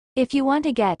If you want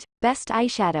to get best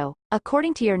eyeshadow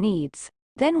according to your needs,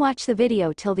 then watch the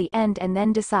video till the end and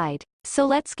then decide. So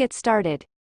let's get started.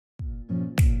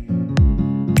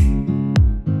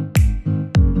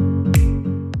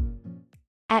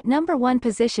 At number 1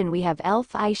 position we have e.l.f.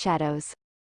 eyeshadows.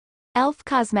 e.l.f.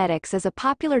 Cosmetics is a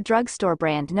popular drugstore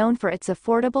brand known for its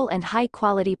affordable and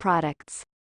high-quality products.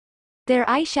 Their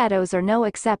eyeshadows are no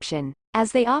exception,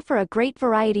 as they offer a great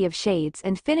variety of shades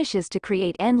and finishes to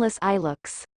create endless eye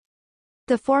looks.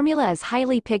 The formula is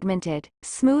highly pigmented,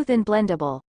 smooth and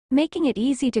blendable, making it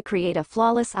easy to create a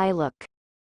flawless eye look.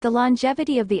 The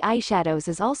longevity of the eyeshadows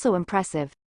is also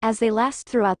impressive, as they last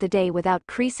throughout the day without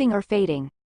creasing or fading.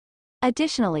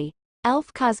 Additionally,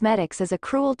 e.l.f. Cosmetics is a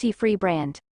cruelty-free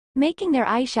brand, making their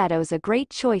eyeshadows a great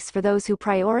choice for those who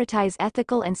prioritize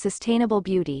ethical and sustainable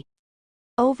beauty.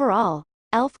 Overall,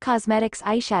 e.l.f. Cosmetics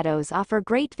eyeshadows offer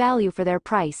great value for their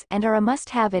price and are a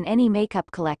must-have in any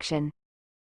makeup collection.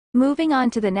 Moving on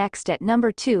to the next at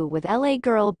number 2 with LA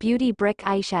Girl Beauty Brick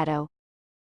Eyeshadow.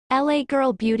 LA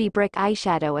Girl Beauty Brick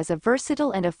Eyeshadow is a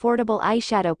versatile and affordable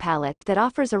eyeshadow palette that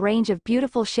offers a range of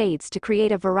beautiful shades to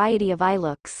create a variety of eye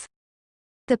looks.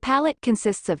 The palette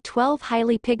consists of 12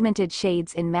 highly pigmented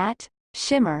shades in matte,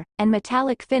 shimmer, and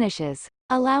metallic finishes,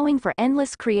 allowing for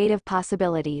endless creative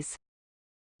possibilities.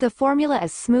 The formula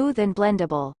is smooth and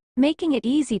blendable, making it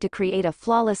easy to create a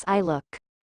flawless eye look.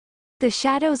 The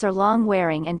shadows are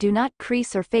long-wearing and do not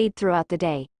crease or fade throughout the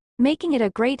day, making it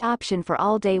a great option for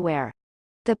all-day wear.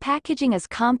 The packaging is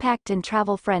compact and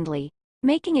travel-friendly,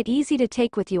 making it easy to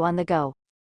take with you on the go.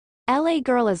 LA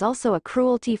Girl is also a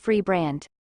cruelty-free brand,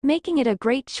 making it a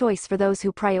great choice for those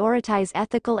who prioritize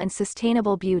ethical and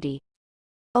sustainable beauty.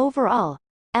 Overall,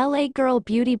 LA Girl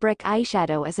Beauty Brick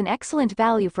Eyeshadow is an excellent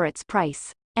value for its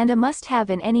price, and a must-have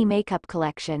in any makeup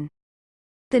collection.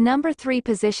 The number 3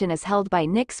 position is held by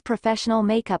NYX Professional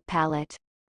Makeup Palette.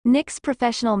 NYX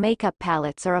Professional Makeup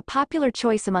Palettes are a popular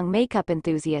choice among makeup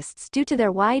enthusiasts due to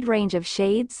their wide range of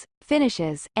shades,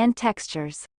 finishes, and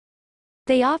textures.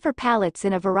 They offer palettes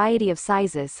in a variety of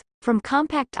sizes, from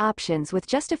compact options with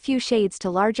just a few shades to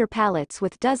larger palettes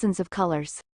with dozens of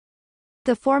colors.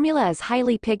 The formula is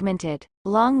highly pigmented,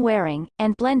 long-wearing,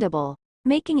 and blendable,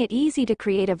 making it easy to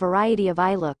create a variety of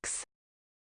eye looks.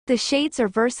 The shades are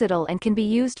versatile and can be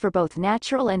used for both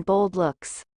natural and bold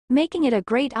looks, making it a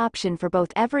great option for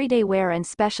both everyday wear and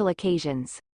special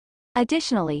occasions.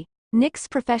 Additionally, NYX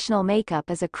Professional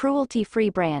Makeup is a cruelty-free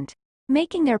brand,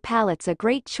 making their palettes a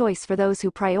great choice for those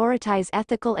who prioritize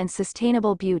ethical and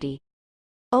sustainable beauty.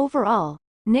 Overall,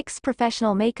 NYX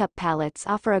Professional Makeup Palettes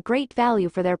offer a great value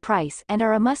for their price and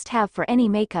are a must-have for any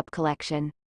makeup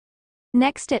collection.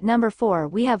 Next at number 4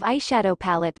 we have Eyeshadow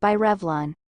Palette by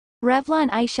Revlon. Revlon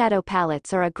eyeshadow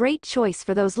palettes are a great choice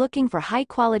for those looking for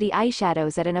high-quality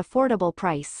eyeshadows at an affordable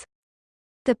price.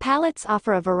 The palettes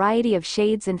offer a variety of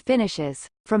shades and finishes,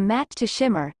 from matte to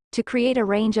shimmer, to create a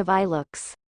range of eye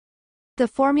looks. The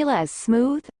formula is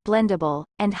smooth, blendable,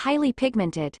 and highly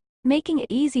pigmented, making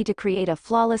it easy to create a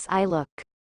flawless eye look.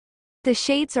 The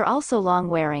shades are also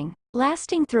long-wearing,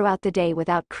 lasting throughout the day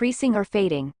without creasing or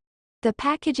fading. The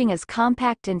packaging is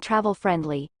compact and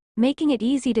travel-friendly, making it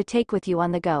easy to take with you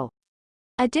on the go.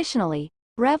 Additionally,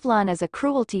 Revlon is a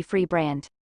cruelty-free brand,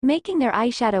 making their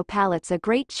eyeshadow palettes a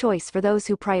great choice for those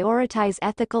who prioritize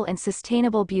ethical and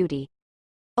sustainable beauty.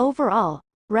 Overall,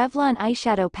 Revlon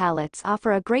eyeshadow palettes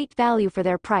offer a great value for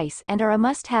their price and are a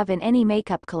must-have in any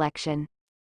makeup collection.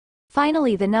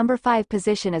 Finally, the number 5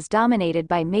 position is dominated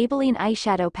by Maybelline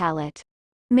eyeshadow palette.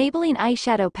 Maybelline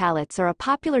eyeshadow palettes are a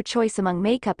popular choice among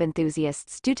makeup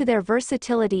enthusiasts due to their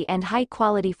versatility and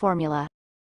high-quality formula.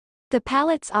 The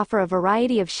palettes offer a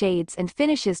variety of shades and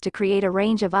finishes to create a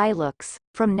range of eye looks,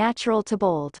 from natural to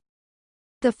bold.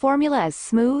 The formula is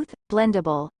smooth,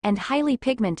 blendable, and highly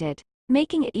pigmented,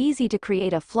 making it easy to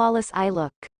create a flawless eye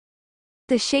look.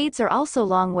 The shades are also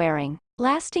long-wearing,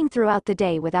 lasting throughout the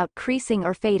day without creasing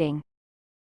or fading.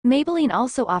 Maybelline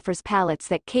also offers palettes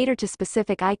that cater to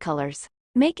specific eye colors,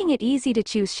 making it easy to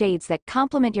choose shades that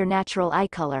complement your natural eye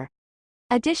color.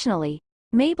 Additionally,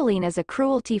 Maybelline is a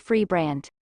cruelty-free brand,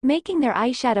 making their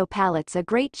eyeshadow palettes a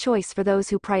great choice for those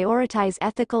who prioritize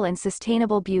ethical and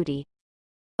sustainable beauty.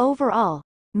 Overall,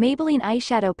 Maybelline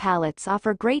eyeshadow palettes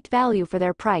offer great value for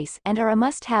their price and are a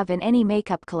must-have in any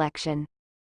makeup collection.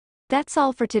 That's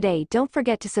all for today. Don't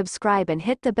forget to subscribe and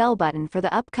hit the bell button for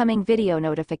the upcoming video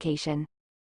notification.